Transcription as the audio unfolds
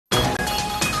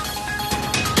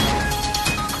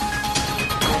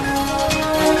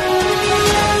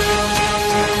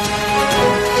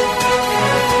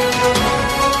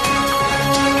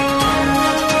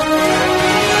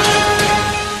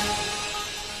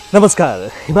नमस्कार,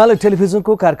 हिमालय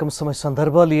टेलिभिजनको कार्यक्रम समय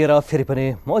सन्दर्भ लिएर फेरि पनि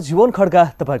म जीवन खड्का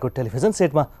तपाईको टेलिभिजन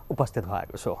सेटमा उपस्थित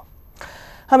भएको छु।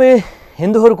 हामी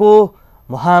हिन्दूहरूको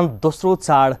महान दोस्रो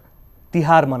चाड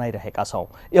तिहार मनाइरहेका छौँ,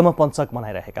 यमपञ्चक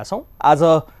मनाइरहेका छौँ। आज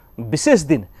विशेष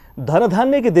दिन,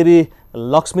 धनधान्यकी देवी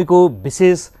लक्ष्मीको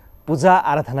विशेष पूजा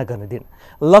आराधना गर्ने दिन,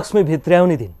 लक्ष्मी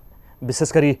भित्र्याउने दिन।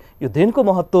 विशेष गरी यो दिनको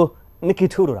महत्त्व निकै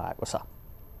ठुलो रहेको छ।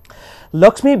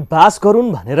 लक्ष्मी बास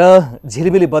गरून् भनेर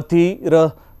झिलिमिली बत्ती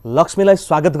र लक्ष्मीलाई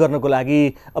स्वागत गर्नको लागि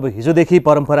अब हिजोदेखि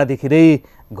परम्परादेखि नै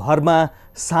घरमा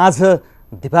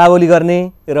साँझ दीपावली गर्ने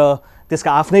र त्यसका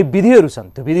आफ्नै विधिहरू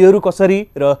छन्। त्यो विधिहरू कसरी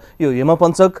र यो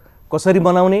यमपञ्चक कसरी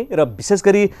मनाउने र विशेष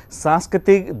गरी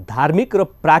सांस्कृतिक, धार्मिक र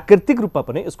प्राकृतिक रूपमा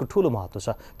पनि यसको ठुलो महत्त्व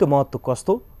छ। त्यो महत्त्व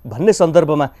कस्तो भन्ने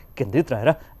सन्दर्भमा केन्द्रित रहेर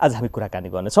आज हामी कुराकानी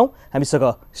गर्नेछौँ। हामीसँग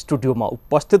स्टुडियोमा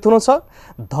उपस्थित हुनुहुन्छ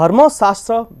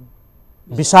धर्मशास्त्र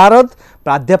विशारद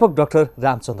प्राध्यापक डाक्टर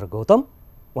रामचन्द्र गौतम।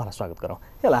 उहाँलाई स्वागत गरौँ।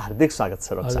 यहाँलाई हार्दिक स्वागत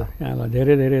छ। यहाँलाई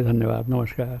धेरै धेरै धन्यवाद,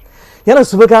 नमस्कार। यहाँलाई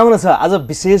शुभकामना छ। आज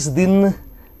विशेष दिन,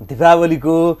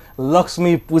 दीपावलीको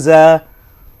लक्ष्मी पूजा।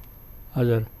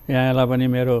 हजुर, यहाँलाई पनि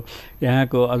मेरो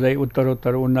यहाँको अझै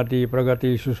उत्तरोत्तर उन्नति,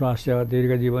 प्रगति, सुस्वास्थ्य,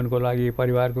 दीर्घ जीवनको लागि,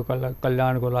 परिवारको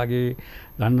कल्याणको लागि,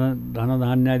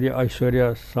 धनधान्यादि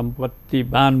ऐश्वर्य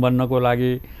सम्पत्तिवान बन्नको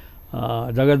लागि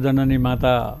जगतजननी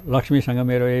माता लक्ष्मीसँग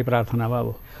मेरो यही प्रार्थना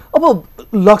भयो। अब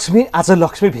लक्ष्मी, आज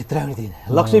लक्ष्मी भित्राउने दिन,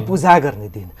 लक्ष्मी पूजा गर्ने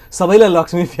दिन, सबैलाई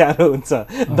लक्ष्मी प्यारो हुन्छ,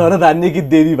 धनधान्यकी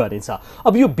देवी भनिन्छ।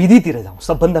 अब यो विधितिर जाउँ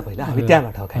सबभन्दा पहिला, हामी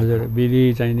त्यहाँबाट। हजुर,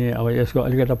 विधि चाहिँ नि अब यसको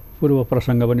अलिकति पूर्व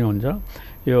प्रसङ्ग पनि हुन्छ।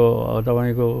 यो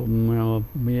तपाईँको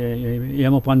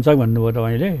यमपञ्चक भन्नुभयो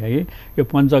तपाईँले, है। यो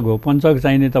पञ्चक हो। पञ्चक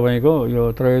चाहिँ नि तपाईँको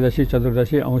यो त्रयोदशी,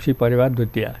 चतुर्दशी, औँसी, परिवार,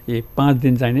 द्वितीया, यी 5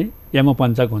 दिन चाहिँ नि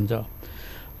यमपञ्चक हुन्छ।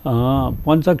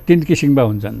 पञ्चक 3 किसिमका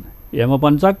हुन्छन्,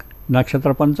 यमपञ्चक,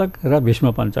 नक्षत्र पञ्चक र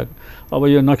भीष्म पञ्चक। अब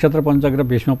यो नक्षत्र पञ्चक र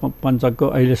भीष्म पञ्चकको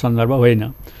अहिले सन्दर्भ होइन,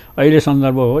 अहिले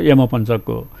सन्दर्भ हो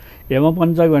यमपञ्चकको।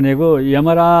 यमपञ्चक भनेको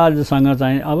यमराजसँग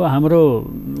चाहिँ अब हाम्रो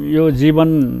यो जीवन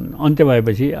अन्त्य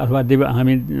भएपछि अथवा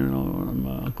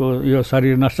हामीको यो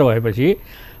शरीर नष्ट भएपछि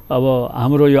अब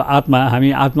हाम्रो यो आत्मा,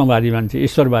 हामी आत्मवादी मान्छे,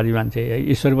 ईश्वरवादी मान्छे,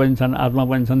 है। ईश्वर पनि छन्, आत्मा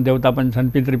पनि छन्, देवता पनि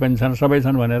छन्, पितृ पनि छन्, सबै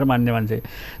छन् भनेर मान्ने मान्छे।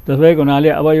 त्यसो भएको हुनाले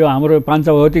अब यो हाम्रो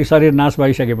पाञ्चभौतिक शरीर नाश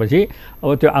भइसकेपछि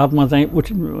अब त्यो आत्मा चाहिँ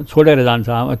छोडेर जान्छ।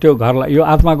 त्यो घरलाई, यो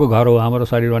आत्माको घर हो हाम्रो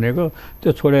शरीर भनेको,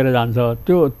 त्यो छोडेर जान्छ।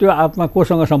 त्यो आत्मा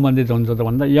कोसँग सम्बन्धित हुन्छ त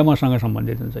भन्दा यमसँग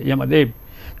सम्बन्धित हुन्छ, यमदेव,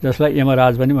 जसलाई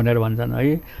यमराज पनि भनेर भन्छन्,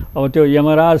 है। अब त्यो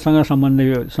यमराजसँग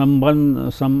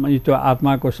त्यो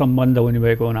आत्माको सम्बन्ध हुने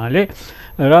भएको हुनाले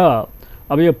र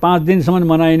अब यो 5 दिनसम्म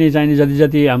मनाइने चाहिँ जति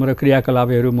जति हाम्रो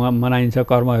क्रियाकलापहरू मनाइन्छ,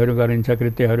 कर्महरू गरिन्छ,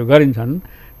 कृत्यहरू गरिन्छन्,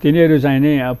 तिनीहरू चाहिँ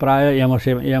नि प्रायः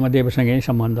यमदेवसँगै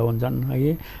सम्बन्ध हुन्छन्,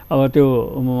 है। अब त्यो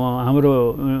हाम्रो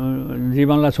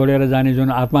जीवनलाई छोडेर जाने जुन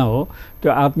आत्मा हो,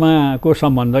 त्यो आत्माको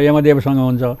सम्बन्ध यमदेवसँग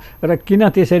हुन्छ। र किन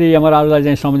त्यसरी यमराजलाई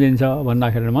चाहिँ सम्झिन्छ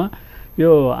भन्दाखेरिमा यो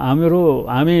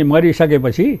हामी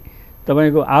मरिसकेपछि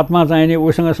तपाईँको आत्मा चाहिँ नि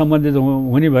उसँग सम्बन्धित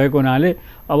हुने भएको हुनाले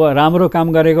अब राम्रो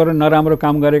काम गरेको र नराम्रो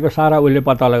काम गरेको सारा उसले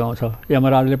पत्ता लगाउँछ,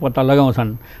 यमराजले पत्ता लगाउँछन्।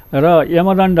 र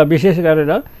यमदण्ड विशेष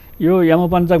गरेर यो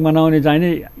यमपञ्चक मनाउने चाहिँ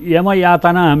नि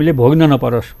यमयातना हामीले भोग्न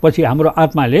नपरोस्, पछि हाम्रो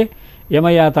आत्माले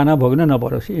यमयातना भोग्न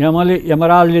नपरोस्,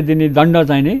 यमराजले दिने दण्ड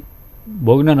चाहिँ नि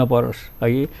भोग्न नपरोस्,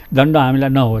 है। दण्ड हामीलाई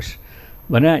नहोस्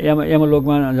भने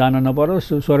यमलोकमा जान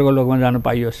नपरोस्, स्वर्गलोकमा जान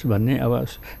पाइयोस् भन्ने, अब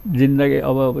जिन्दगी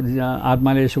अब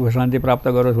आत्माले सुख शान्ति प्राप्त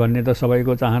गरोस् भन्ने त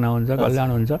सबैको चाहना हुन्छ, कल्याण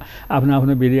हुन्छ, आफ्नो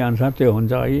आफ्नो विधि अनुसार त्यो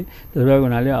हुन्छ, है। त्यसो भएको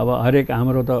हुनाले अब हरेक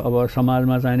हाम्रो त अब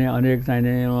समाजमा चाहिने अनेक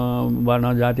चाहिने वर्ण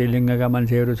जाति लिङ्गका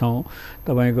मान्छेहरू छौँ।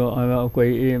 तपाईँको अब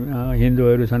कोही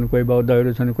हिन्दूहरू छन्, कोही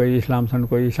बौद्धहरू छन्, कोही इस्लाम छन्,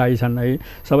 कोही इसाई छन्, है।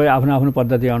 सबै आफ्नो आफ्नो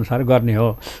पद्धति अनुसार गर्ने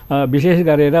हो। विशेष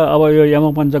गरेर अब यो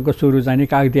यमपञ्चकको सुरु चाहिँ नि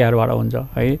काग तिहारबाट हुन्छ,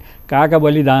 है। काग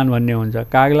बलिदान भन्ने हुन्छ,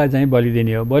 कागलाई चाहिँ बलि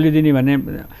दिने हो। बलि दिने भन्ने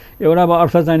एउटा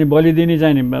अर्थ चाहिँ नि बलि दिने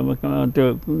चाहिँ नि त्यो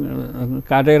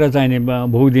काटेर चाहिँ नि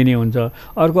भोग दिने हुन्छ,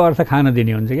 अर्को अर्थ खान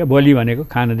दिने हुन्छ क्या। बलि भनेको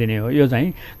खान दिने हो। यो चाहिँ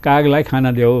कागलाई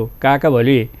खाना देऊ, काग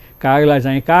बलि। कागलाई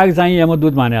चाहिँ, काग चाहिँ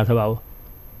यमदूत माने छ बाबु,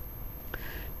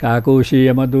 काग होसी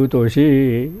यमदूत होसी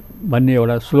भन्ने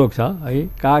एउटा श्लोक छ, है।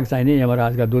 काग चाहिँ नि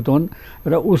यमराजका दूत हुन्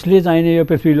र उसले चाहिँ नि यो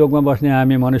पृथ्वी लोकमा बस्ने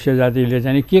हामी मनुष्य जातिले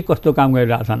चाहिँ के कस्तो काम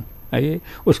गरिरहेछन्, है।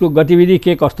 उसको गतिविधि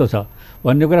के कस्तो छ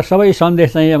भन्ने कुरा सबै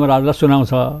सन्देश चाहिँ यमराजलाई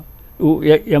सुनाउँछ, ऊ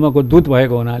यमको दूत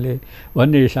भएको हुनाले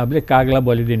भन्ने हिसाबले कागलाई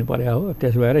बलि दिनु पर्यो हो।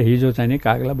 त्यसो भएर हिजो चाहिँ नि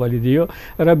कागलाई बलि दियो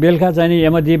र बेलुका चाहिँ नि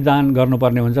यमदीप दान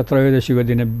गर्नुपर्ने हुन्छ। त्रयोदशीको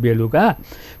दिन बेलुका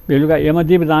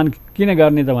यमदीप दान किन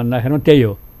गर्ने त भन्दाखेरि त्यही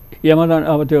हो, यमदान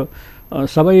अब त्यो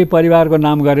सबै परिवारको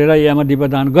नाम गरेर यमदीप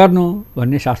दान गर्नु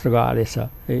भन्ने शास्त्रको आदेश छ,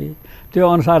 है। त्यो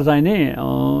अनुसार चाहिँ नि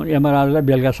यमराजलाई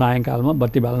बेलुका सायङ्कालमा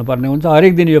बत्ती बाल्नुपर्ने हुन्छ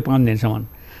हरेक दिन, यो 5 दिनसम्म।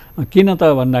 किन त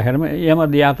भन्दाखेरिमा यम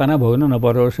यातना भोग्न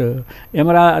नपरोस्,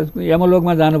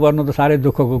 यमलोकमा जानुपर्नु त साह्रै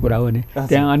दुःखको कुरा हो नि।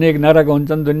 त्यहाँ अनेक नरक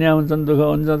हुन्छन्, दुनियाँ हुन्छन्, दुःख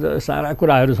हुन्छ, सारा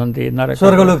कुराहरू छन् ती नरक।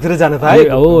 स्वर्गलोकतिर जानु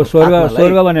पाए हो,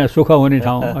 स्वर्ग भने सुख हुने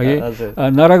ठाउँ है,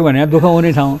 नरक भने दुःख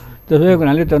हुने ठाउँ। त्यसो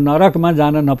हुनाले त्यो नरकमा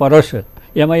जान नपरोस्,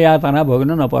 यमयातना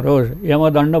भोग्न नपरोस्,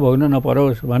 यमदण्ड भोग्न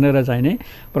नपरोस् भनेर चाहिँ नि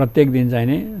प्रत्येक दिन चाहिँ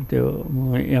नि त्यो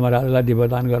यमराजलाई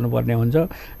दीपदान गर्नुपर्ने हुन्छ।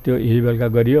 त्यो हिजो बेलुका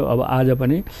गरियो। अब आज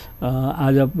पनि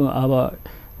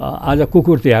आज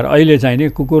कुकुर तिहार, अहिले चाहिँ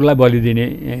नि कुकुरलाई बलि दिने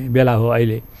बेला हो।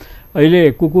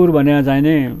 अहिले कुकुर भने चाहिँ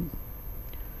नि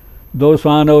दो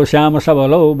स्वानौ श्याम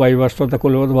सबलौ वैवस्वत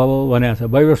कुलोद्भवौ भनेको छ।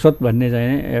 वैवस्वत भन्ने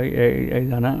चाहिँ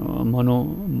एकजना मनु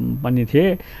पनि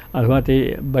थिए, अथवा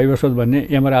त्यही वैवस्वत भन्ने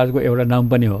यमराजको एउटा नाम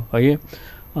पनि हो है।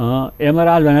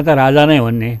 यमराज भने त राजा नै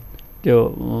हुन् नि, त्यो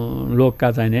लोकका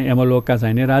चाहिँ नि यमलोकका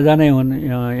चाहिँ नि राजा नै हुन्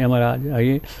यमराज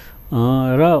है।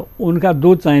 र उनका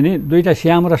दूत चाहिँ नि दुईवटा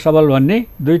श्याम र सबल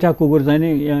भन्ने दुईवटा कुकुर चाहिँ नि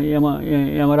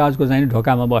यमराजको चाहिँ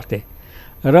ढोकामा बस्थे।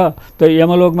 र त्यो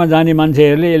यमलोकमा जाने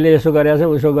मान्छेहरूले यसले यसो गरेछ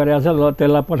उसो गरेछ, ल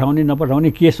त्यसलाई पठाउने नपठाउने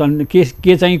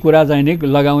के चाहिँ कुरा चाहिँ नि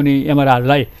लगाउने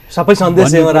यमराजलाई सबै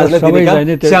सन्देश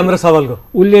यमराजले श्याम र सबलको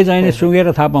उसले चाहिँ नि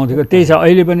सुँगेर थाहा पाउँथ्यो। त्यही छ,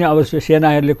 अहिले पनि अब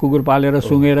सेनाहरूले कुकुर पालेर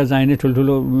सुँगेर चाहिँ नि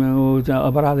ठुल्ठुलो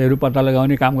अपराधहरू पत्ता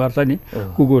लगाउने काम गर्छ नि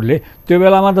कुकुरले। त्यो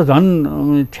बेलामा त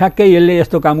झन् ठ्याक्कै यसले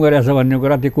यस्तो काम गरेछ भन्ने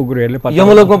कुरा ती कुकुरहरूले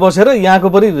यमलोकमा बसेर यहाँको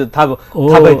पनि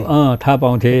थाहा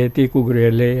पाउँथे ती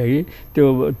कुकुरहरूले है। त्यो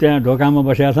त्यहाँ ढोकामा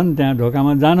बसेका छन्, त्यहाँ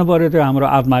ढोकामा जानु पर्यो। त्यो हाम्रो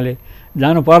आत्माले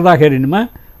जानु पर्दाखेरिमा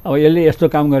अब यसले यस्तो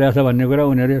काम गरेछ भन्ने कुरा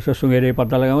उनीहरू यसो सुँगेर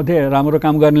पत्ता लगाउँथे। राम्रो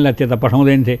काम गर्नेलाई त्यता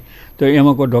पठाउँदैन थिए, त्यो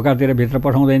यमको ढोकातिर भित्र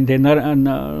पठाउँदैन थिए।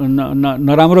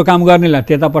 नराम्रो काम गर्नेलाई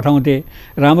त्यता पठाउँथे,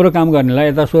 राम्रो काम गर्नेलाई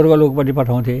यता स्वर्गलोकपट्टि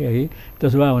पठाउँथे है।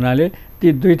 त्यसो भए हुनाले ती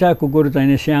दुईवटा कुकुर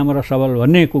चाहिँ श्याम र सबल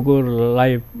भन्ने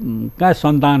कुकुरलाई का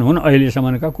सन्तान हुन्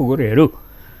अहिलेसम्मका कुकुरहरू।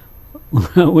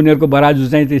 उनीहरूको बराजु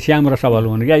चाहिँ त्यो श्याम र सबल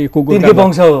हुन् क्या। यो कुकुरकै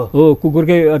वंश हो,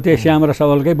 कुकुरकै त्यो श्याम र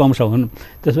सबलकै वंश हुन्।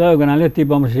 त्यसो भए हुनाले ती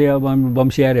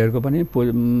वंशीयहरूको पनि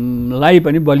लाई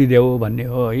पनि बलि देऊ भन्ने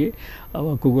हो है।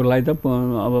 अब कुकुरलाई त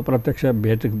अब प्रत्यक्ष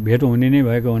भेट हुने नै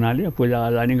भएको हुनाले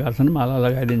पूजाआजा नि गर्छन्, माला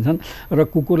लगाइदिन्छन्। र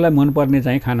कुकुरलाई मनपर्ने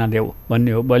चाहिँ खाना देऊ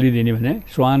भन्ने हो, बलि दिने भने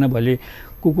श्वान बलि।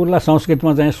 कुकुरलाई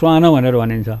संस्कृतमा चाहिँ श्वान भनेर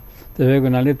भनिन्छ। त्यसै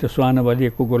हुनाले त्यो श्वान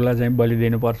बलि कुकुरलाई चाहिँ बलि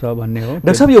दिनुपर्छ भन्ने हो।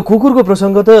 डाक्टर साहब, यो कुकुरको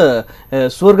प्रसङ्ग त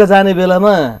स्वर्ग जाने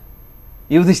बेलामा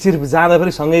युधिष्ठिर जाँदा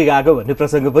पनि सँगै गएको भन्ने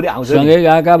प्रसङ्ग पनि आउँछ। सँगै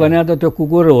गएका भने त त्यो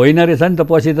कुकुर होइन रहेछ नि त,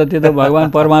 पछि त त्यो त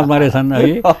भगवान् परमात्मा रहेछन्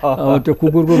है। अब त्यो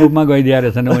कुकुरको रूपमा गइदिया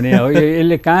रहेछन् भने हो।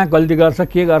 यसले कहाँ गल्ती गर्छ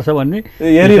के गर्छ भन्ने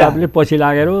हिसाबले पछि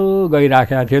लागेर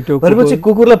गइराखेको थियो। त्यो भनेपछि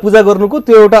कुकुरलाई पूजा गर्नुको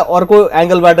त्यो एउटा अर्को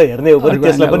एङ्गलबाट हेर्ने हो पनि,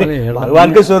 त्यसलाई पनि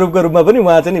भगवान्कै स्वरूपको रूपमा पनि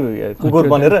उहाँ चाहिँ नि कुकुर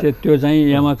बनेर त्यो चाहिँ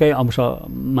यमकै अंश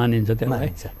मानिन्छ त्यसलाई,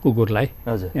 कुकुरलाई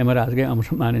यमराजकै अंश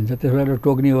मानिन्छ। त्यसो भएर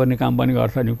टोक्ने गर्ने काम पनि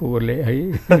गर्छ नि कुकुरले है।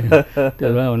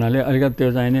 त्यसो भए हुनाले अलिकति त्यो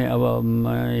चाहिँ नि अब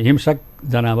हिंसक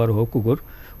जनावर हो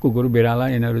कुकुर बिराला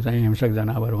यिनीहरू चाहिँ हिंसक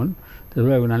जनावर हुन्। त्यसो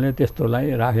भए हुनाले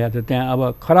त्यस्तोलाई राखेको थियो त्यहाँ। अब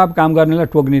खराब काम गर्नेलाई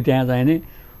टोक्ने, त्यहाँ चाहिँ नि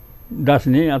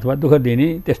डस्ने अथवा दुःख दिने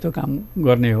त्यस्तो काम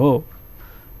गर्ने हो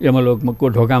यमलोकको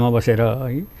ढोकामा बसेर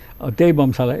है। त्यही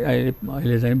वंशलाई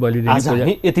अहिले चाहिँ बलि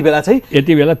दिने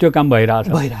यति बेला त्यो काम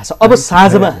भइरहेछ। अब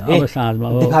साँझमा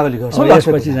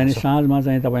यसपछि चाहिँ साँझमा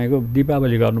चाहिँ तपाईँको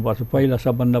दीपावली गर्नुपर्छ। पहिला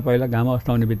सबभन्दा पहिला घाम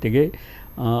अस्ताउने बित्तिकै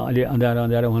अलि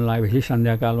अँध्यारो हुन लागेपछि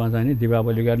सन्ध्याकालमा चाहिँ नि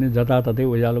दीपावली गर्ने, जताततै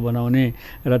उज्यालो बनाउने।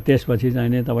 र त्यसपछि चाहिँ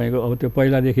नि तपाईँको अब त्यो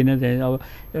पहिलादेखि नै चाहिँ अब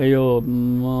यो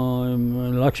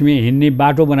लक्ष्मी हिँड्ने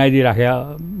बाटो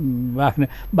राख्ने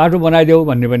बाटो बनाइदेऊ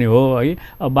भन्ने पनि हो है।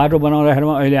 अब बाटो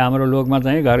बनाउँदाखेरिमा अहिले हाम्रो लोकमा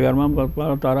चाहिँ घर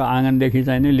घरमा तर आँगनदेखि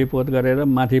चाहिँ नि लिपोत गरेर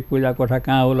माथि पूजा कोठा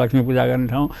कहाँ हो लक्ष्मी पूजा गर्ने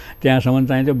ठाउँ त्यहाँसम्म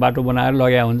चाहिँ त्यो बाटो बनाएर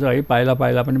लग्या हुन्छ है।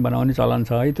 पाइला पनि बनाउने चलन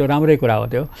छ है। त्यो राम्रै कुरा हो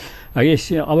त्यो है।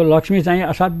 अब लक्ष्मी चाहिँ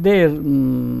असाध्यै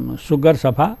सुग्घर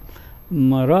सफा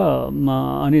र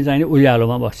अनि चाहिँ नि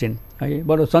उज्यालोमा बस्छिन् है,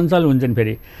 बडो चञ्चल हुन्छन्।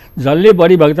 फेरि जसले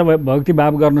बढी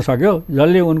भक्तिभाव गर्न सक्यो,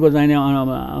 जसले उनको चाहिँ नि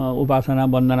उपासना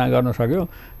वन्दना गर्न सक्यो,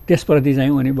 त्यसप्रति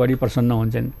चाहिँ उनी बढी प्रसन्न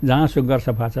हुन्छन्। जहाँ सुग्घर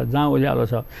सफा छ, जहाँ उज्यालो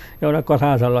छ। एउटा कथा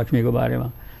छ लक्ष्मीको बारेमा,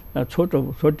 छोटो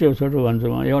भन्छु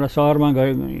म। एउटा सहरमा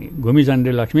घुमिछन्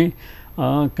रे लक्ष्मी,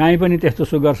 कहीँ पनि त्यस्तो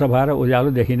सुग्घर सफा र उज्यालो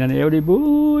देखिँदैन। एउटी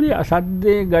बुढी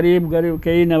असाध्यै गरिब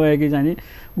केही नभएकी चाहिँ नि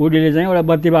बुढीले चाहिँ एउटा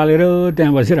बत्ती बालेर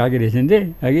त्यहाँ बसिराखेकी रहेछन् रे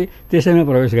है। त्यसैमा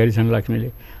प्रवेश गरिछन्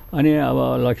लक्ष्मीले। अनि अब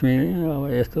लक्ष्मी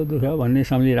अब यस्तो दुःख भन्ने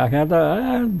सम्झिराखेर त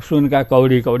सुनका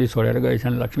कौडी छोडेर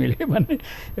गएछन् लक्ष्मीले भन्ने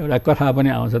एउटा कथा पनि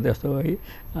आउँछ त्यस्तो है।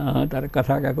 तर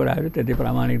कथाका कुराहरू त्यति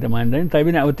प्रामाणिक त मान्दैन।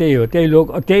 तैपनि अब त्यही हो,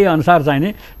 त्यही अनुसार चाहिँ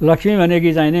नि लक्ष्मी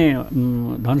भनेकी चाहिँ नि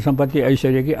धन सम्पत्ति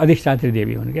ऐश्वर्यकी अधिष्ठात्री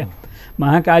देवी हुन् क्या।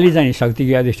 महाकाली चाहिँ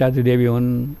शक्तिकी अधिष्ठात्री देवी हुन्।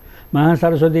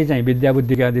 महासरस्वती चाहिँ विद्या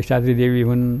बुद्धिका अधिष्ठात्री देवी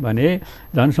हुन् भने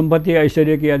धन सम्पत्ति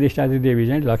ऐश्वर्यकी अधिष्ठात्री देवी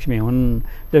चाहिँ लक्ष्मी हुन्।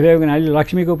 त्यसो भएको हुनाले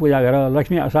लक्ष्मीको पूजा गर।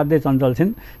 लक्ष्मी असाध्यै चञ्चल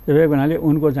छिन्। त्यसो भएको हुनाले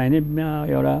उनको चाहिँ नि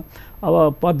एउटा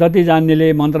अब पद्धति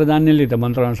जान्नेले मन्त्र जान्नेले त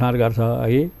मन्त्रअनुसार गर्छ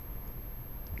है।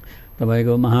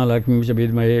 तपाईँको महालक्ष्मी च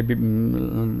विद्महे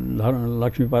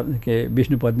लक्ष्मी के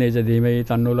विष्णु पत्नी च धीमहि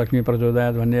तन्नो लक्ष्मी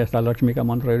प्रचोदयात् भन्ने यस्ता लक्ष्मीका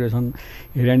मन्त्रहरू छन्।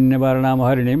 हिरण्यवर्णाम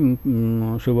हरिणीम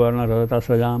सुवर्ण रजता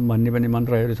सजाम भन्ने पनि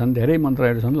मन्त्रहरू छन्। धेरै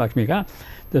मन्त्रहरू छन् लक्ष्मीका।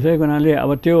 त्यसैको हुनाले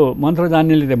अब त्यो मन्त्र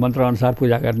जान्नेले त्यो मन्त्रअनुसार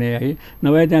पूजा गर्ने है।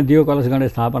 नभए त्यहाँ दियो कलश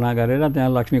गणेश स्थापना गरेर त्यहाँ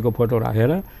लक्ष्मीको फोटो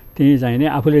राखेर त्यही चाहिँ नि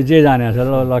आफूले जे जानेको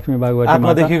छ लक्ष्मी भगवती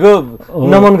आत्मादेखिको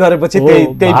नमन गरेपछि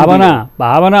त्यही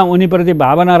भावना उनीप्रति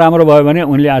भावना राम्रो भयो भने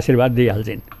उनले आशीर्वाद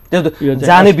दिइहाल्छन्। त्यो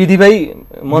जाने विधिमै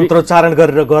मन्त्रोच्चारण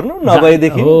गरेर गर्नु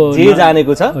नभएदेखि जे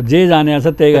जानेको छ जे जानेको छ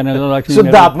त्यही गर्ने लक्ष्मी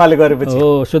शुद्ध आत्माले गरेपछि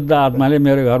हो। शुद्ध आत्माले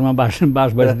मेरो घरमा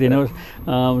बास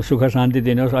बसिदिनुहोस्, सुख शान्ति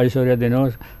दिनुहोस्, ऐश्वर्य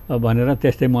दिनुहोस् भनेर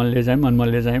त्यस्तै मनले चाहिँ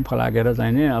मनले चाहिँ फलाकेर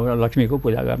चाहिँ नि अब लक्ष्मीको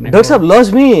पूजा गर्ने। डाक्टर साहब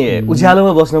लक्ष्मी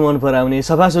उज्यालोमा बस्न मन पराउने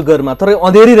सफासुख घरमा तर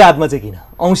अँधेरी रातमा चाहिँ किन?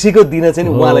 औँसीको दिन चाहिँ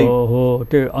उहाँलाई हो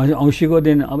त्यो औँसीको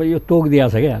दिन अब यो तोक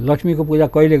दिएको छ क्या लक्ष्मीको पूजा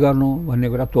कहिले गर्नु भन्ने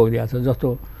कुरा तोक दिएको छ। जस्तो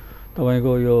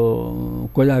तपाईँको यो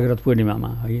कोजाग्रत पूर्णिमामा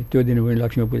है त्यो दिन पनि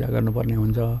लक्ष्मी पूजा गर्नुपर्ने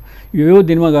हुन्छ। यो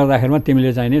दिनमा गर्दाखेरिमा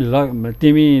तिमीले चाहिँ नि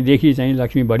तिमीदेखि चाहिँ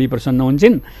लक्ष्मी बढी प्रसन्न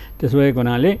हुन्छन्। त्यसो भएको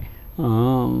हुनाले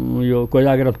यो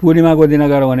कोजाग्रत पूर्णिमाको दिन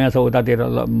गएर भनेको छ उतातिर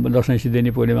दसैँ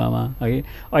सिद्धिनी पूर्णिमामा है।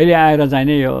 अहिले आएर चाहिँ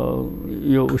नि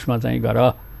यो उसमा चाहिँ गर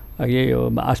यो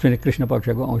आश्विनी कृष्ण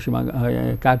पक्षको औँसीमा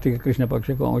कार्तिक कृष्ण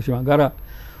पक्षको औँसीमा गर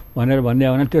भनेर भन्ने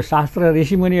हो भने त्यो शास्त्र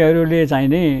ऋषिमुनिहरूले चाहिँ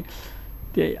नि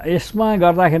त्यो यसमा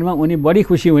गर्दाखेरिमा उनी बढी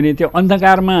खुसी हुने। त्यो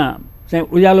अन्धकारमा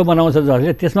चाहिँ उज्यालो बनाउँछ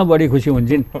जसले त्यसमा बढी खुसी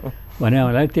हुन्छन् भने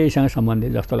मलाई त्यहीसँग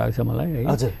सम्बन्धित जस्तो लाग्छ मलाई है।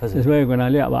 त्यसो भएको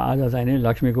हुनाले अब आज चाहिँ नि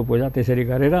लक्ष्मीको पूजा त्यसरी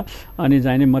गरेर अनि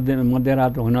चाहिँ नि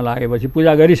मध्यरात हुन लागेपछि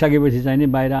पूजा गरिसकेपछि चाहिँ नि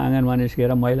बाहिर आँगनमा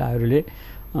निस्केर महिलाहरूले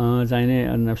चाहिँ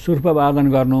नि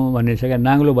सुर्पवादन गर्नु भन्ने छ क्या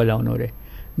नाङ्लो बजाउनु रे।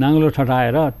 नाङ्लो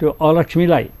ठटाएर त्यो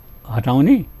अलक्ष्मीलाई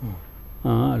हटाउने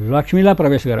लक्ष्मीलाई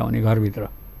प्रवेश गराउने घरभित्र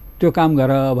त्यो काम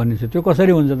गर भन्ने छ। त्यो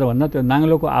कसरी हुन्छ त भन्दा त्यो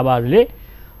नाङ्लोको आवाजले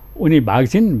उनी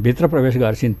भाग्छिन् भित्र प्रवेश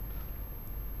गर्छिन्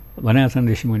भनेका छन्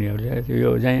ऋषिमुनिहरूले।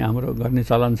 यो चाहिँ हाम्रो गर्ने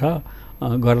चलन छ,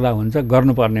 गर्दा हुन्छ,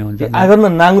 गर्नुपर्ने हुन्छ। आँगनमा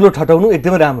नाङ्लो ठटाउनु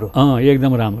एकदमै राम्रो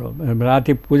एकदम राम्रो।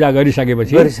 राति पूजा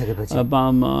गरिसकेपछि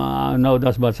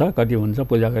 9-10 वर्ष कति हुन्छ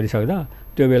पूजा गरिसक्दा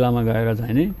त्यो बेलामा गएर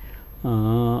चाहिँ नि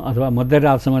अथवा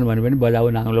मध्यरातसम्म भने पनि बजाउ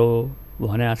नाङ्लो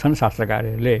भनेका छन्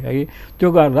शास्त्रकारहरूले है। त्यो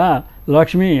गर्दा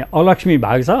अलक्ष्मी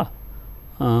भाग्छ,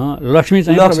 लक्ष्मी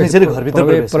चाहिँ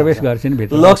घरभित्र प्रवेश गर्छिन्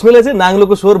भित्र। लक्ष्मीलाई चाहिँ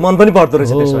नाङ्लोको स्वर मन पनि पर्दो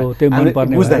रहेछ। त्यो मन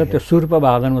पर्ने भएर त्यो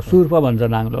सुर्पवादनमा सुर्प भन्छ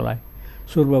नाङ्लोलाई,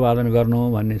 सुर्पवादन गर्नु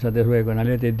भन्ने छ। त्यसो भएको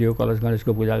हुनाले त्यो दियो कलश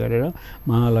गणेशको पूजा गरेर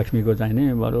महालक्ष्मीको चाहिँ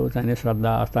नि बरु चाहिँ नि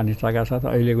श्रद्धा आस्था निष्ठाका साथ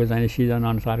अहिलेको चाहिँ सिजन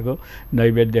अनुसारको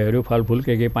नैवेद्यहरू फलफुल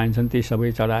के पाइन्छन् ती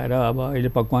सबै चढाएर अब अहिले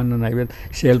पकवान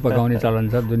नैवेद्य सेल पकाउने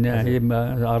चलन छ। दुनियाँ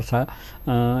अर्सा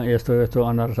यस्तो यस्तो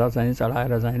अनर्सा चाहिँ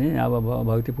चढाएर चाहिँ नि अब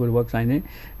भक्तिपूर्वक चाहिँ नि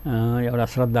एउटा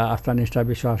श्रद्धा आस्था निष्ठा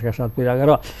विश्वासका साथ पूजा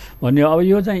गर भन्ने। अब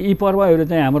यो चाहिँ यी पर्वहरू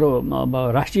चाहिँ हाम्रो अब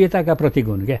राष्ट्रियताका प्रतीक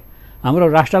हुन् क्या।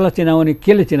 हाम्रो राष्ट्रलाई चिनाउने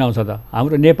केले चिनाउँछ त?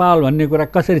 हाम्रो नेपाल भन्ने कुरा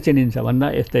कसरी चिनिन्छ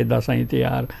भन्दा यस्तै दसैँ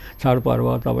तिहार छठ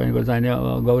पर्व तपाईँको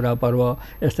चाहिँ गौरा पर्व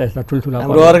यस्ता यस्ता ठुल्ठुला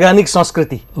अर्गानिक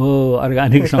संस्कृति हो।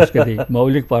 अर्गानिक संस्कृति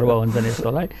मौलिक पर्व भन्छन्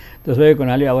यस्तोलाई। त्यसो भएको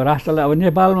हुनाले अब राष्ट्रलाई अब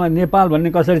नेपाल भन्ने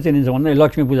कसरी चिनिन्छ भन्दा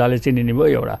लक्ष्मी पूजाले चिनिने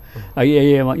भयो एउटा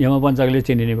यमपञ्चकले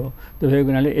चिनिने भयो। त्यसो भएको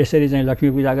हुनाले यसरी चाहिँ लक्ष्मी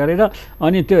पूजा गरेर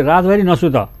अनि त्यो रातभरि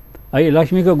नसु त है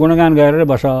लक्ष्मीको गुणगान गरेर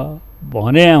बस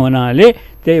भने हुनाले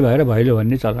त्यही भएर भैलो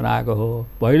भन्ने चलन आएको हो।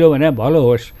 भैलो भने भलो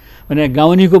होस् भने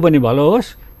गाउनेको पनि भलो होस्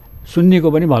सुन्नेको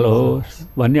पनि भलो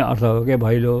होस् भन्ने अर्थ हो क्या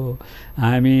भैलो।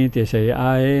 हामी त्यसै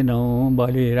आएनौँ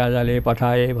बलि राजाले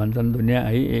पठाए भन्छन् दुनियाँ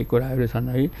है। यी कुराहरू छन्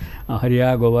है।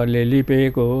 हरिया गोबरले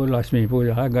लिपेको लक्ष्मी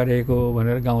पूजा गरेको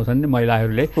भनेर गाउँछन् नि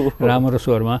महिलाहरूले राम्रो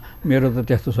स्वरमा। मेरो त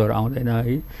त्यस्तो स्वर आउँदैन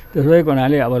है। त्यसो भएको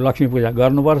हुनाले अब लक्ष्मी पूजा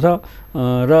गर्नुपर्छ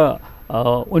र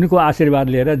उनको आशीर्वाद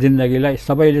लिएर जिन्दगीलाई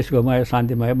सबैले सुखमय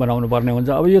शान्तिमय बनाउनु पर्ने हुन्छ।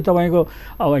 अब यो तपाईँको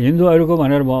अब हिन्दूहरूको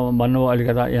भनेर भन्नु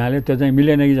अलिकता यहाँले त्यो चाहिँ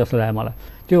मिलेन कि जस्तो लाग्यो मलाई।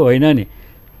 त्यो होइन नि,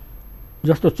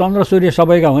 जस्तो चन्द्र सूर्य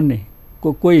सबैका हुन् नि।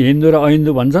 कोही हिन्दू र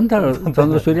अहिन्दू भन्छन् त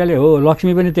चन्द्र सूर्यले हो।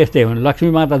 लक्ष्मी पनि त्यस्तै हुन्।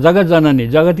 लक्ष्मी माता जगत जननी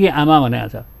जगतकी आमा भनेको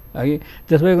छ है।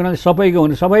 त्यसो भएको हुनाले सबैको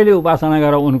हुने सबैले उपासना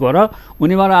गर उनको र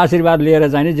उनीबाट आशीर्वाद लिएर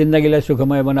चाहिँ जिन्दगीलाई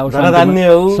सुखमय बनाऊ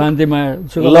शान्तिमय।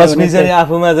 लक्ष्मी चाहिँ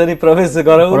आफूमा चाहिँ प्रवेश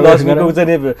गराऊ, लक्ष्मीको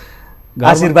चाहिँ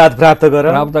आशीर्वाद प्राप्त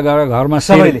गर घरमा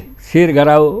सबैले शिर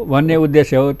गराऊ भन्ने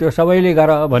उद्देश्य हो। त्यो सबैले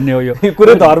गर भन्ने हो। यो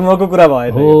कुनै धर्मको कुरा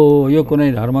भएन हो। यो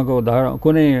कुनै धर्मको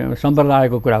कुनै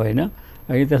सम्प्रदायको कुरा होइन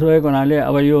है। त्यसो भएको हुनाले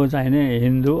अब यो चाहिँ नि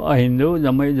हिन्दू अहिन्दू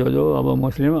जम्मै जो अब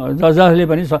मुस्लिम जसले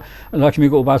पनि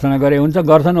लक्ष्मीको उपासना गरे हुन्छ,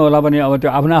 गर्छन् होला पनि। अब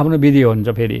त्यो आफ्नो आफ्नो विधि हुन्छ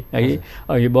फेरि है।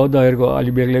 यो बौद्धहरूको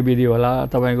अलिक बेग्लै विधि होला,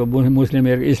 तपाईँको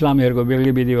मुस्लिमहरूको इस्लामीहरूको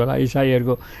बेग्लै विधि होला,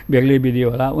 इसाईहरूको बेग्लै विधि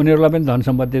होला। उनीहरूलाई पनि धन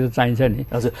सम्पत्ति त चाहिन्छ नि।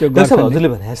 हजुरले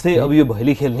भने जस्तै अब यो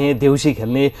भैली खेल्ने देउसी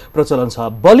खेल्ने प्रचलन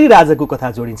छ, बलि राजाको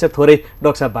कथा जोडिन्छ थोरै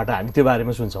डाक्टर साहबबाट हामी त्यो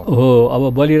बारेमा सुन्छौँ। हो, अब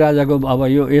बलि राजाको अब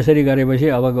यो यसरी गरेपछि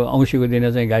अब औँसीको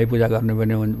दिन चाहिँ गाई पूजा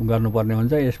गर्नुपर्ने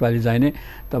हुन्छ। यसपालि चाहिँ नि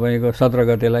तपाईँको 17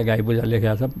 गतेलाई गाई पूजा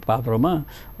लेखेको छ पात्रोमा।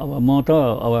 अब म त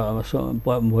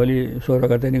अब भोलि 16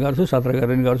 गते नि गर्छु, 17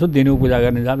 गते नि गर्छु, दिनको पूजा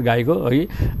गर्ने जात गाईको है।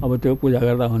 अब त्यो पूजा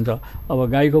गर्दा हुन्छ। अब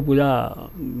गाईको पूजा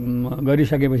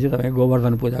गरिसकेपछि तपाईँ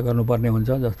गोवर्धन पूजा गर्नुपर्ने हुन्छ।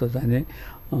 जस्तो चाहिँ नि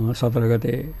 17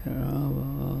 गते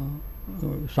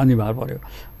शनिबार पर्यो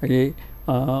है।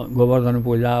 गोवर्धन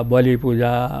पूजा, बलि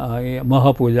पूजा, मह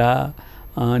पूजा,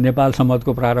 नेपाल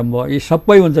सम्वतको प्रारम्भ, यी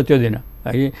सबै हुन्छ त्यो दिन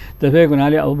है। त्यसैको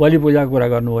हुनाले अब बलि पूजाको कुरा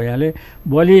गर्नुभयो यहाँले।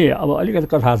 बलि अब अलिकति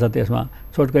कथा छ त्यसमा,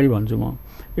 छोटकरी भन्छु म।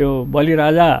 यो बलि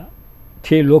राजा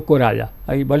थिए, लोकको राजा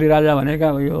है। बलि राजा भनेका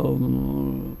यो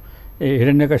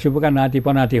हिरण्यकशिपुका नाति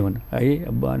पनाति हुन् है,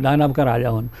 दानवका राजा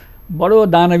हुन्। बडो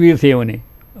दानवीर थिए उनी।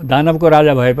 दानवको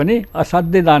राजा भए पनि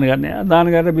असाध्यै दान गर्ने, दान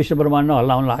गरेर विश्व ब्रह्माण्ड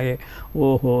हल्लाउन लागे।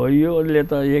 ओहो, योले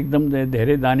त एकदम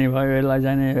धेरै दानी भयो, यसलाई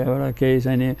चाहिँ एउटा केही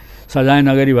चाहिँ सजाय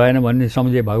नगरी भएन भन्ने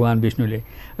सम्झे भगवान् विष्णुले।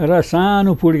 र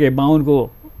सानो पुड्के बाहुनको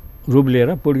रूप लिएर,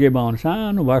 पुड्के बाहुन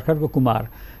सानो भर्खरको कुमार,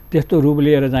 त्यस्तो रूप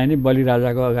लिएर चाहिँ नि बलि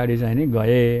राजाको अगाडि चाहिँ नि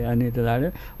गए। अनि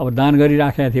त्यसले अब दान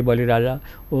गरिराखेका थिए बलि राजा।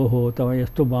 ओहो, तपाईँ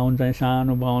यस्तो बाहुन चाहिँ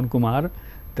सानो बाहुन कुमार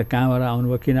त कहाँबाट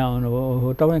आउनुभयो, किन आउनुभयो, ओहो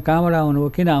तपाईँ कहाँबाट आउनुभयो,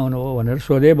 किन आउनुभयो भनेर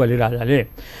सोधे बलि राजाले।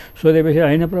 सोधेपछि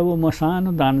होइन प्रभु, म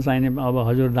सानो दान चाहिने, अब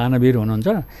हजुर दानवीर हुनुहुन्छ,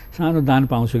 सानो दान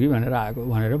पाउँछु कि भनेर आएको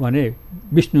भनेर भने।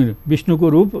 विष्णुको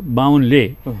रूप बाहुनले,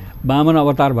 वामन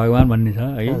अवतार भगवान् भन्ने छ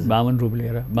है, वामन रूप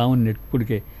लिएर, बाहुन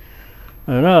पुड्के।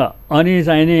 र अनि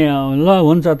चाहिँ नि ल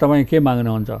हुन्छ, तपाईँ के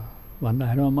माग्नुहुन्छ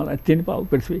भन्दाखेरि मलाई 3 पाउ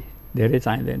पृथ्वी, धेरै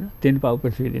चाहिँदैन, 3 पाउ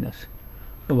पृथ्वी दिनुहोस्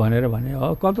भनेर भने।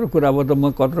 कत्रो कुरा भयो त,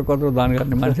 म कत्रो दान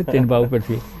गर्ने मान्छे, 3 पाउ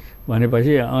पृथ्वी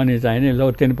भनेपछि अनि चाहिँ नि ल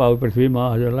 3 पाउ पृथ्वी म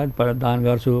हजुरलाई दान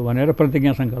गर्छु भनेर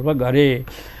प्रतिज्ञा सङ्कल्प गरे।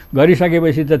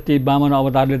 गरिसकेपछि त ती वामन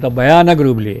अवतारले त भयानक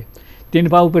रूप लिए। 3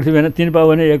 पाउ पृथ्वी भने 3 पाउ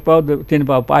भने 1 पाउ, 3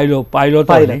 पाउ पाइलो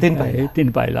त 3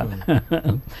 पाइला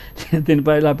 3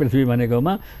 पाइला पृथ्वी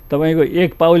भनेकोमा तपाईँको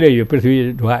 1 पाउले यो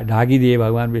पृथ्वी ढाकिदिए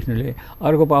भगवान् विष्णुले,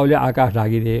 अर्को पाउले आकाश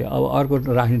ढाकिदिए। अब अर्को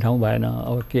राख्ने ठाउँ भएन,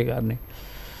 अब के गर्ने।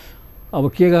 अब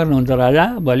के गर्नुहुन्छ राजा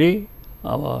बलि,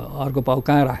 अब अर्को पाउ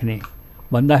कहाँ राख्ने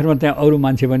भन्दाखेरिमा त्यहाँ अरू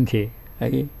मान्छे पनि थिए है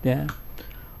त्यहाँ।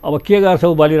 अब के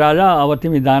गर्छौ बलि राजा, अब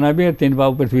तिमी दानवीर, 3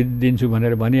 पाउ पृथ्वी दिन्छु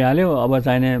भनेर भनिहाल्यो। अब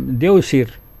चाहिने देउ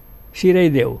शिरै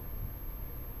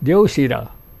देउ शिर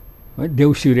है,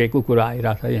 देउसिरेको कुरा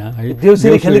आइरहेछ यहाँ है।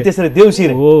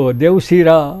 हो, देउसिर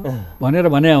भनेर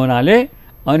भने हुनाले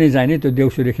अनि चाहिँ नि त्यो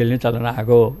देउसुरे खेल्ने चलन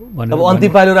आएको भनेर। अब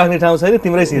अन्तिम पाइलो राख्ने ठाउँ छैन,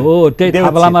 तिम्रै शिर हो, त्यही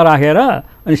थाप्लामा राखेर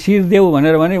अनि शिर देऊ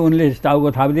भनेर भने उनले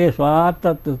टाउको थापिदिए, स्वात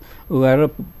गएर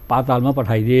पातालमा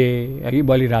पठाइदिए है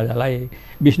बलि राजालाई।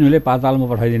 विष्णुले पातालमा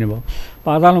पठाइदिनु भयो।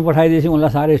 पातालमा पठाइदिएपछि उनलाई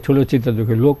साह्रै ठुलो चित्त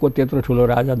दुख्यो। लोकको त्यत्रो ठुलो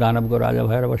राजा, दानवको राजा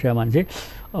भएर बसेका मान्छे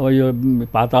अब यो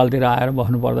पातालतिर आएर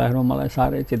बस्नु पर्दाखेरि मलाई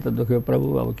साह्रै चित्त दुख्यो प्रभु,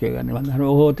 अब के गर्ने भन्दाखेरि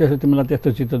ओहो त्यसो तिमीलाई त्यस्तो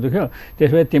चित्त दुख्यो,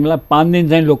 त्यसो भए तिमीलाई 5 दिन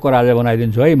चाहिँ लोकको राजा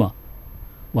बनाइदिन्छु है म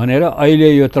भनेर अहिले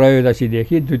यो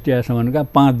त्रयोदशीदेखि द्वितीयसम्मका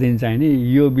 5 दिन चाहिँ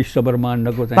नि यो विश्व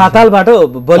ब्रह्माण्डको चाहिँ पातालबाट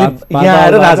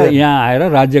यहाँ आएर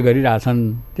राज्य गरिरहेछन्।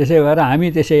 त्यसै भएर हामी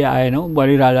त्यसै आएनौँ,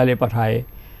 बलि राजाले पठाए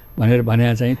भनेर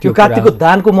भने चाहिँ त्यो कार्तिकको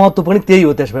दानको महत्त्व पनि त्यही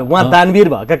हो। त्यसमा उहाँ दानवीर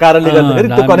भएका कारणले गर्दाखेरि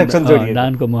त्यो कनेक्सन जोडियो।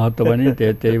 दानको महत्त्व पनि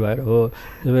त्यही भएर हो।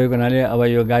 त्यसैको हुनाले अब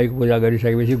यो गाईको पूजा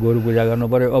गरिसकेपछि गोरु पूजा गर्नु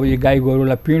पर्यो। अब यो गाई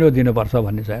गोरुलाई पिँडो दिनुपर्छ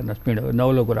भन्ने छ। हेर्नुहोस्, पिँडो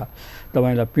नौलो कुरा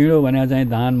तपाईँलाई पिँडो भने चाहिँ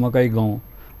धान, मकै,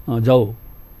 गहुँ, जौ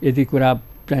यति कुरा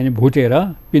चाहिँ भुटेर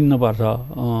पिन्नुपर्छ,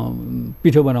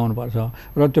 पिठो बनाउनुपर्छ।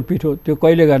 र त्यो पिठो त्यो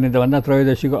कहिले गर्ने त भन्दा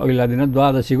त्रयोदशीको अघिल्ला दिन,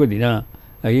 द्वादशीको दिन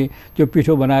है त्यो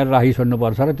पिठो बनाएर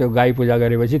राखिछोड्नुपर्छ। र त्यो गाई पूजा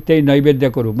गरेपछि त्यही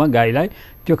नैवेद्यको रूपमा गाईलाई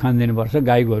त्यो खानिदिनुपर्छ।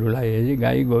 गाई गोरुलाई,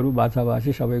 गाई गोरु बाछा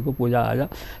बाछी सबैको पूजाआजा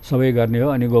सबै गर्ने हो।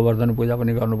 अनि गोवर्धन पूजा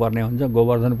पनि गर्नुपर्ने हुन्छ।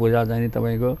 गोवर्धन पूजा चाहिँ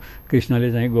तपाईँको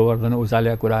कृष्णले चाहिँ गोवर्धन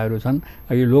उचालेका कुराहरू छन्।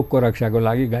 यो लोकको रक्षाको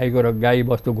लागि, गाई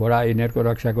बस्तु घोडा यिनीहरूको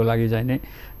रक्षाको लागि चाहिँ नै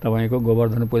तपाईँको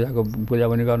गोवर्धन पूजा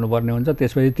पनि गर्नुपर्ने हुन्छ।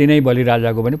 त्यसपछि तिनै बलि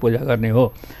राजाको पनि पूजा गर्ने हो।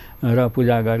 र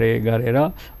पूजा गरेर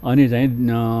अनि चाहिँ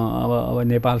अब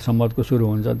नेपाल सम्वतको सुरु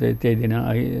हुन्छ त्यही दिन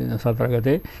है 17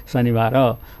 गते शनिबार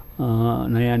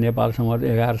नयाँ नेपाल सम्वत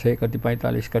 1100 कति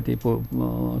 45 कति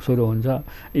सुरु हुन्छ।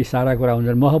 यी सारा कुरा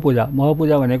हुन्छ।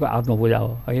 महपूजा भनेको आत्मपूजा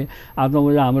हो है।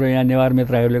 आत्मपूजा हाम्रो यहाँ नेवार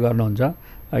मित्रहरूले गर्नुहुन्छ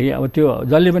है। अब त्यो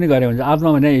जसले पनि गरे हुन्छ। आत्मा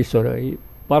भने ईश्वर हो,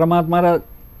 परमात्मा र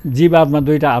जीवात्मा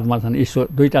दुईटा आत्मा छन्, ईश्वर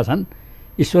दुईटा छन्,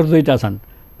 ईश्वर दुईटा छन्,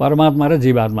 परमात्मा र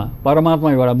जीवात्मा।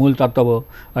 परमात्मा एउटा मूल तत्त्व हो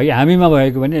है, हामीमा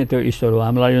भएको पनि त्यो ईश्वर हो।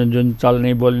 हामीलाई यो जुन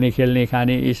चल्ने बोल्ने खेल्ने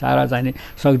खाने यी सारा चाहिने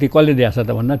शक्ति कसले दिएको छ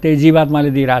त भन्दा त्यही जीवात्माले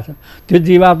दिइरहेछ। त्यो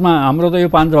जीवात्मा हाम्रो त यो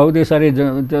पाँच भौतिक शरीर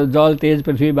जल तेज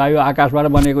पृथ्वी वायु आकाशबाट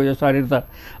बनेको यो शरीर त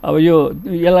अब यो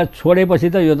यसलाई छोडेपछि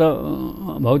त यो त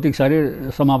भौतिक शरीर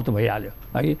समाप्त भइहाल्यो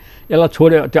है। यसलाई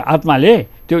छोड्यो त्यो आत्माले,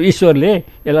 त्यो ईश्वरले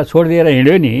यसलाई छोडिदिएर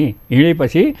हिँड्यो नि,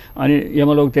 हिँडेपछि अनि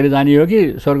यमलोकतिर जाने हो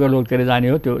कि स्वर्गलोकतिर जाने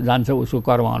हो त्यो जान्छ उसको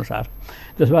कर्मअनुसार।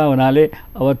 त्यसो भए हुनाले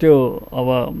अब त्यो अब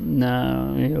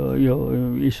यो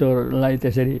ईश्वरलाई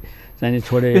त्यसरी चाहिँ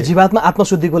छोडे। यो जीवात्मा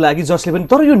आत्मशुद्धिको लागि जसले पनि,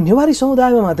 तर यो नेवारी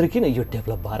समुदायमा मात्र किन यो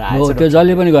डेभलप भएर आयो? हो, त्यो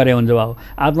जसले पनि गरे हुन्छ बाबु।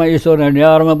 आत्मा ईश्वर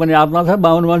नेवारमा पनि आत्मा छ,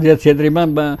 बाहुनमा क्षेत्रीमा।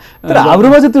 तर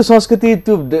हाम्रोमा चाहिँ त्यो संस्कृति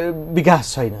त्यो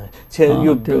विकास छैन,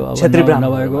 यो क्षेत्री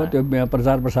नभएको, त्यो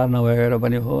प्रचार प्रसार नभएर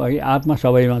पनि हो है। आत्मा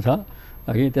सबैमा छ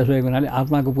है। त्यसो भएको हुनाले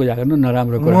आत्माको पूजा गर्नु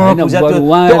नराम्रो कुरा होइन,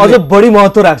 अझ बढी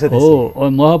महत्त्व राख्छ। हो,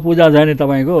 महपूजा चाहिँ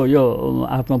तपाईँको यो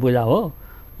आत्मपूजा हो।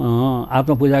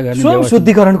 आत्मपूजा गर्ने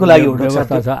शुद्धिकरणको लागि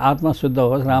व्यवस्था छ। आत्मा शुद्ध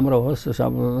होस्, राम्रो होस्,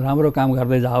 सब राम्रो काम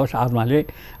गर्दै जाओस् आत्माले,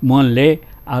 मनले,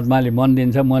 आत्माले मन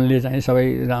दिन्छ, मनले चाहिँ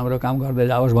सबै राम्रो काम गर्दै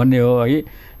जाओस् भन्ने हो है।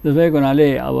 त्यसो भएको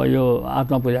हुनाले अब यो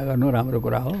आत्मपूजा गर्नु राम्रो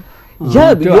कुरा हो।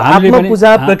 आत्मा पूजा,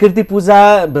 प्रकृति पूजा,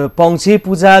 पंक्षी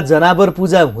पूजा, जनावर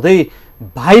पूजा हुँदै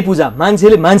भाइ पूजा,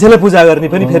 मान्छेले पूजा गर्ने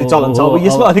पनि फेरि चलन छ। अब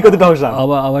यसमा अलिकति डाउट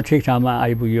अब ठिक ठाउँमा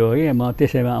आइपुग्यो है। म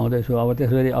त्यसैमा आउँदैछु। अब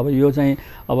त्यसरी अब यो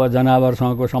चाहिँ अब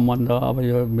जनावरसँगको सम्बन्ध, अब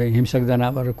यो हिंसक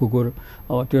जनावर कुकुर,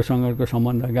 अब त्योसँगको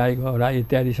सम्बन्ध, गाई घोडा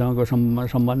इत्यादिसँगको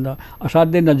सम्बन्ध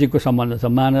असाध्यै नजिकको सम्बन्ध छ।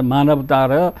 मानवता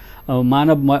र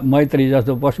मानव मैत्री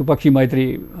जस्तो पशु पक्षी मैत्री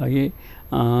है,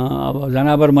 अब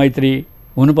जनावर मैत्री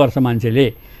हुनुपर्छ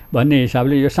मान्छेले भन्ने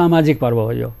हिसाबले यो सामाजिक पर्व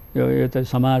हो। यो त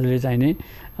समाजले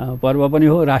चाहिने पर्व पनि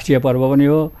हो, राष्ट्रिय पर्व पनि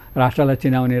हो, राष्ट्रलाई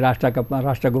चिनाउने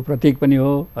राष्ट्रको प्रतीक पनि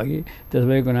हो है। त्यसो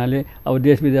भएको हुनाले अब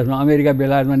देश विदेशमा अमेरिका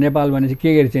बेलायतमा नेपाल भनेपछि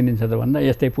के गरी चिनिन्छ त भन्दा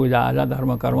यस्तै पूजाआजा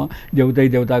धर्म कर्म,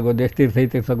 देउताको देश,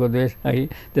 तीर्थको देश है।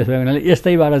 त्यसो भएको हुनाले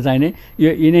यस्तैबाट चाहिने यो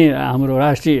यिनै हाम्रो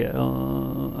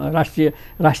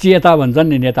राष्ट्रियता भन्छन्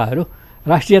नि नेताहरू।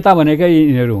 राष्ट्रियता भनेकै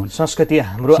यिनीहरू हुन्। संस्कृति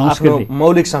हाम्रो आफ्नो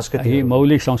मौलिक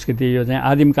संस्कृति यो चाहिँ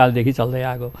आदिमकालदेखि चल्दै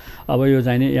आएको। अब यो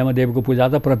चाहिँ नि यमदेवको पूजा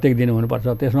त प्रत्येक दिन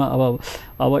हुनुपर्छ। त्यसमा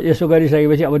अब यसो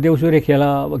गरिसकेपछि अब देउसुरे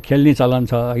खेल्ने चलन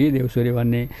छ है। देउसुरे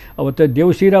भन्ने अब त्यो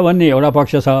देउसिर भन्ने एउटा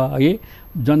पक्ष छ है।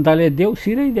 जनताले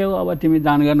देउसिरै देऊ, अब तिमी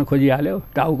दान गर्न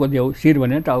खोजिहाल्यौ, टाउको देउसिर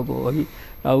भने टाउको है,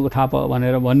 टाउको थाप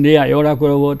भनेर भन्ने एउटा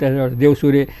कुरो हो। त्यसबाट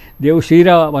देउसिर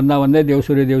भन्दै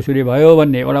देउसुरे भयो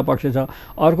भन्ने एउटा पक्ष छ।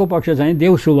 अर्को पक्ष चाहिँ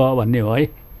देउशुभ भन्ने हो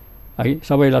है।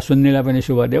 सबैलाई सुन्नेलाई पनि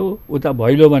शुभ देऊ, उता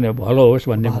भैलो भने भलो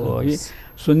होस् भन्ने हो है।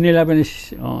 सुन्नेलाई पनि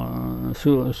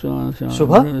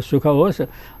सुख होस्,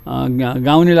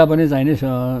 गाउनेलाई पनि चाहिने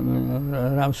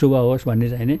शुभ होस् भन्ने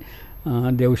चाहिने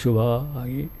देउशुभ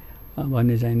है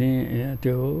भन्ने चाहिने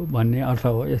त्यो भन्ने अर्थ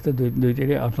हो। यस्तो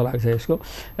दुईतिरै अर्थ लाग्छ यसको।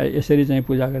 यसरी चाहिँ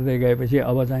पूजा गर्दै गएपछि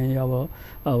अब चाहिँ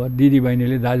अब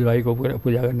दिदीबहिनीले दाजुभाइको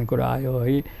पूजा गर्ने कुरा आयो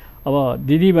है। अब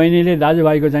दिदीबहिनीले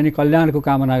दाजुभाइको चाहिँ कल्याणको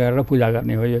कामना गरेर पूजा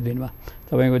गर्ने हो। यो दिनमा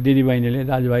तपाईँको दिदीबहिनीले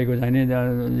दाजुभाइको चाहिँ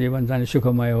जीवन चाहिँ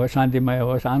सुखमय होस्, शान्तिमय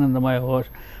होस्, आनन्दमय होस्,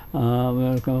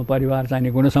 परिवार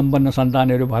चाहिँ गुणसम्पन्न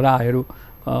सन्तानहरू भलाहरू,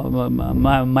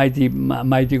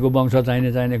 माइतीको वंश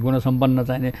चाहिने गुणसम्पन्न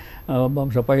चाहिने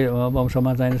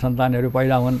वंशमा चाहिने सन्तानहरू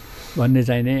पैदा हुन् भन्ने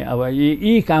चाहिने अब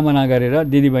यी कामना गरेर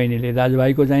दिदीबहिनीले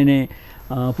दाजुभाइको चाहिने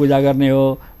पूजा गर्ने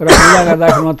हो। र पूजा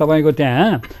गर्दाखेरिमा तपाईँको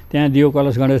त्यहाँ दियो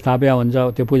कलश गणेश थाप्या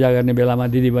हुन्छ। त्यो पूजा गर्ने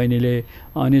बेलामा दिदीबहिनीले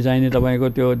अनि चाहिने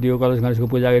तपाईँको त्यो दियो कलश गणेशको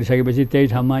पूजा गरिसकेपछि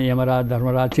त्यही ठाउँमा यमराज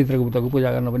धर्मराज चित्रगुप्तको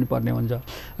पूजा गर्न पनि पर्ने हुन्छ।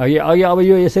 अघि अब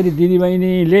यो यसरी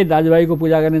दिदीबहिनीले दाजुभाइको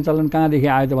पूजा गर्ने चलन कहाँदेखि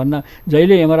आयो त भन्दा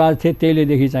जहिले यमराज थिए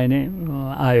त्यहिलेदेखि चाहिने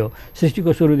आयो,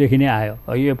 सृष्टिको सुरुदेखि नै आयो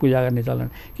यो पूजा गर्ने चलन।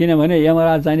 किनभने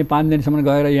यमराज चाहिने 5 दिनसम्म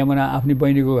गएर यमुना आफ्नी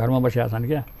बहिनीको घरमा बसेका छन्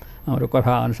क्या। हाम्रो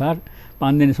कथा अनुसार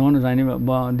 5 दिनसम्म चाहिने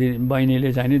बहिनीले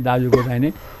चाहिने दाजुको चाहिने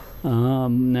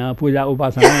पूजा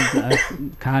उपासना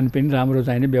खानपिन राम्रो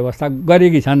चाहिने व्यवस्था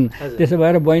गरेकी छन्। त्यसो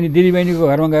भएर दिदीबहिनीको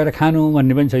घरमा गएर खानु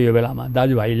भन्ने पनि छ यो बेलामा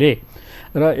दाजुभाइले।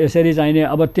 र यसरी चाहिने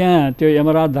अब त्यहाँ त्यो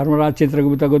यमराज धर्मराज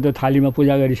चित्रगुप्तको त्यो थालीमा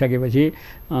पूजा गरिसकेपछि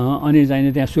अनि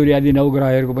चाहिने त्यहाँ सूर्य आदि 9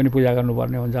 ग्रहहरूको पनि पूजा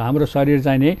गर्नुपर्ने हुन्छ। हाम्रो शरीर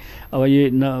चाहिने अब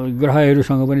यी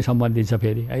ग्रहहरूसँग पनि सम्बन्धित छ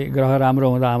फेरि है। ग्रह राम्रो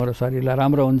हुँदा हाम्रो शरीरलाई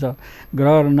राम्रो हुन्छ,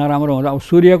 ग्रह नराम्रो हुँदा अब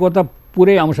सूर्यको त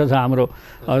पुरै अंश छ हाम्रो,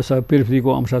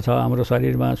 पृथ्वीको अंश छ हाम्रो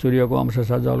शरीरमा, सूर्यको अंश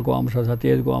छ, जलको अंश छ,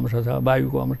 तेजको अंश छ,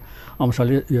 वायुको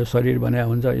अंशले यो शरीर बनाएको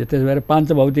हुन्छ। त्यसो भएर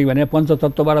पाँच भौतिक भने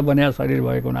पञ्चतत्त्वबाट बनाएको शरीर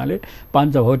भएको हुनाले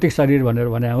पाँच भौतिक शरीर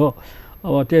भनेर भने हो।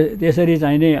 अब त्यसरी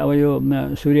चाहिँ नि अब यो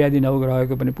सूर्यादि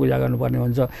नवग्रहको पनि पूजा गर्नुपर्ने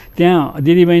हुन्छ। त्यहाँ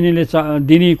दिदीबहिनीले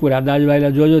दिने कुरा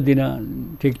दाजुभाइलाई जो दिन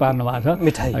ठिक पार्नु भएको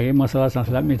छ है, मसला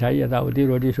ससला मिठाई यताउति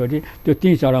रोटी सोटी त्यो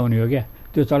त्यहीँ चढाउने हो क्या।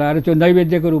 त्यो चढाएर त्यो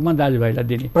नैवेद्यको रूपमा दाजुभाइलाई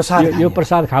दिने, यो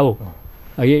प्रसाद खाऊ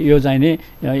है। यो चाहिँ नि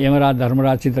यमराज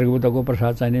धर्मराज चित्रगुप्तको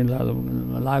प्रसाद चाहिँ नि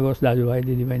लागोस् दाजुभाइ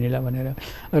दिदीबहिनीलाई भनेर।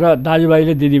 र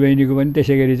दाजुभाइले दिदीबहिनीको पनि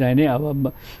त्यसै गरी चाहिँ नि अब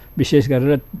विशेष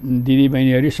गरेर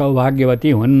दिदीबहिनीहरू सौभाग्यवती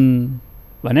हुन्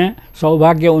भने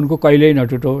सौभाग्य उनको कहिल्यै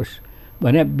नटुटोस्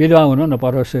भने विधवा हुन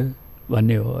नपरोस्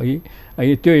भन्ने हो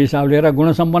है। त्यो हिसाबले र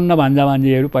गुणसम्पन्न भान्जा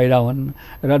भान्जीहरू पैदा हुन्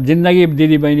र जिन्दगी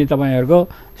दिदीबहिनी तपाईँहरूको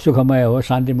सुखमय होस्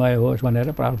शान्तिमय होस्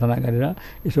भनेर प्रार्थना गरेर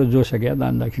यसो जो सके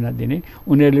दान दक्षिणा दिने।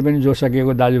 उनीहरूले पनि जो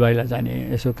सकेको दाजुभाइलाई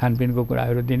चाहिने यसो खानपिनको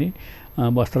कुराहरू दिने,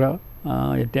 वस्त्र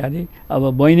इत्यादि। अब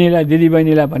बहिनीलाई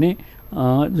दिदीबहिनीलाई पनि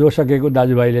जो सकेको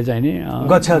दाजुभाइले चाहिँ नि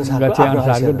गच्छे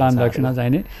अनुसारको दान दक्षिणा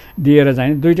चाहिने दिएर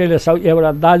चाहिँ दुइटैले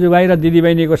एउटा दाजुभाइ र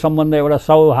दिदीबहिनीको सम्बन्ध एउटा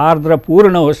सौहार्द र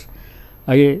पूर्ण होस्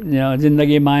है।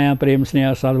 जिन्दगी माया प्रेम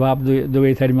स्नेह सद्भाव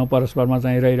दुवै थरीमा परस्परमा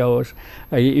चाहिँ रहिरहोस्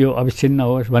है, यो अविच्छिन्न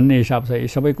होस् भन्ने हिसाब छ। यी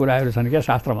सबै कुराहरू छन् क्या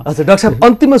शास्त्रमा। हजुर डाक्टर साहब,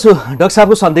 अन्तिममा छु डाक्टर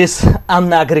साहबको सन्देश आम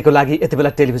नागरिकको लागि यति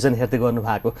बेला टेलिभिजन हेर्दै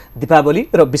गर्नुभएको दीपावली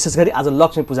र विशेष गरी आज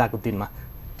लक्ष्मी पूजाको दिनमा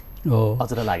हो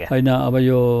हजुर लाग्यो होइन। अब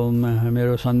यो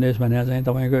मेरो सन्देश भने चाहिँ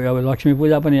तपाईँको अब लक्ष्मी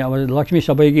पूजा पनि अब लक्ष्मी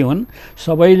सबैकी हुन्,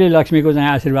 सबैले लक्ष्मीको चाहिँ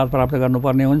आशीर्वाद प्राप्त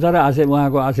गर्नुपर्ने हुन्छ र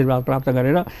उहाँको आशीर्वाद प्राप्त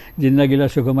गरेर जिन्दगीलाई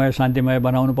सुखमय शान्तिमय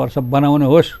बनाउनुपर्छ,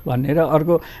 बनाउनुहोस् भन्ने। र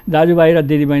अर्को दाजुभाइ र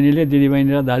दिदीबहिनीले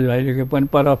र दाजुभाइले पनि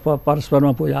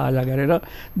परस्परमा पूजाआजा गरेर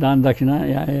दान दक्षिणा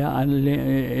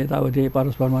यताउति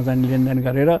परस्परमा चाहिँ लेनदेन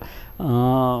गरेर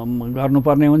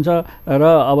गर्नुपर्ने हुन्छ। र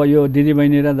अब यो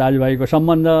दिदीबहिनी र दाजुभाइको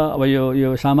सम्बन्ध अब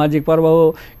यो सामाजिक पर्व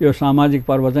हो। यो सामाजिक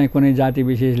पर्व चाहिँ कुनै जाति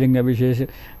विशेष लिङ्ग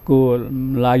विशेषको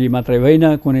लागि मात्रै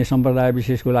होइन, कुनै सम्प्रदाय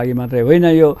विशेषको लागि मात्रै होइन।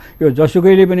 यो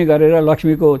जसुकैले पनि गरेर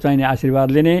लक्ष्मीको चाहिने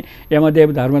आशीर्वाद लिने,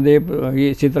 यमदेव धर्मदेव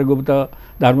चित्रगुप्त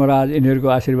धर्मराज यिनीहरूको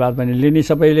आशीर्वाद पनि लिने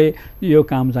सबैले यो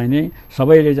काम चाहिने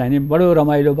सबैले चाहिने बडो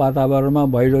रमाइलो वातावरणमा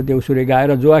भैलो देउसुरे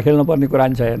गाएर जुवा खेल्नुपर्ने कुरा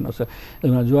नि छ।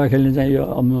 हेर्नुहोस् जुवा खेल्ने चाहिँ यो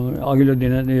अघिल्लो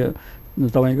दिन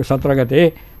तपाईँको 17 गते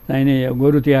चाहिने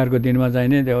गोरु तिहारको दिनमा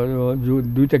चाहिने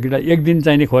दुईवटा केटा एक दिन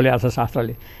चाहिने खोलेको छ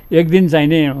शास्त्रले, एक दिन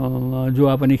चाहिने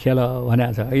जुवा पनि खेल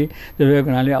भनेको छ है। त्यसो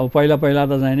हुनाले अब पहिला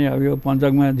त चाहिने अब यो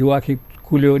पञ्चकमा जुवा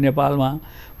खुल्यो नेपालमा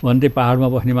भन्थे, पाहाडमा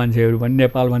बस्ने मान्छेहरू पनि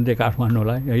नेपाल भन्थे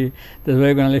काठमाडौँलाई है। त्यसो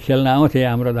भएको हुनाले खेल्न आउँथे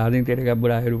हाम्रो दार्जिलिङतिरका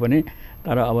बुढाहरू पनि।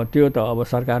 तर अब त्यो त अब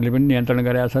सरकारले पनि नियन्त्रण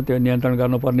गरेको छ, त्यो नियन्त्रण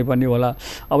गर्नुपर्ने पनि होला।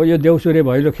 अब यो देउसुरे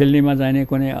भैलो खेल्नेमा चाहिने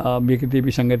कुनै विकृति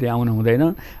विसङ्गति आउनु हुँदैन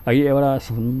है। एउटा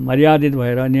मर्यादित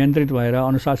भएर नियन्त्रित भएर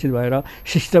अनुशासित भएर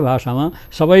शिष्ट भाषामा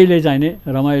सबैले चाहिने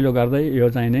रमाइलो गर्दै यो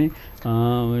चाहिने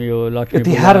यो लक्ष्मी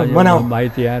तिहार मनाऊ, भाइ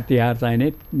तिहार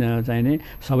चाहिने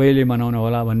सबैले मनाउनु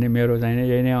होला भन्ने मेरो चाहिने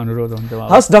यही नै अनुरोध हुन्छ।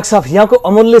 हस् डाक्टर साहब, यहाँको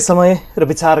अमूल्य समय र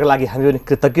विचारको लागि हामी पनि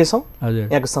कृतज्ञ छौँ। हजुर,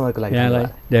 यहाँको समयको लागि यहाँलाई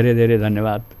धेरै धेरै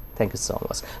धन्यवाद। Thank you so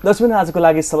much. दर्शकबिन आजको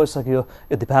लागि सबै सकियो।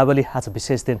 यो दीपावली आज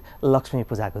विशेष दिन, लक्ष्मी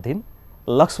पूजाको दिन।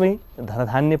 लक्ष्मी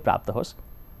धनधान्य प्राप्त होस्।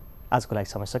 आजको लागि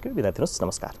समय सक्यो, बिदा दिनुहोस्,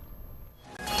 नमस्कार।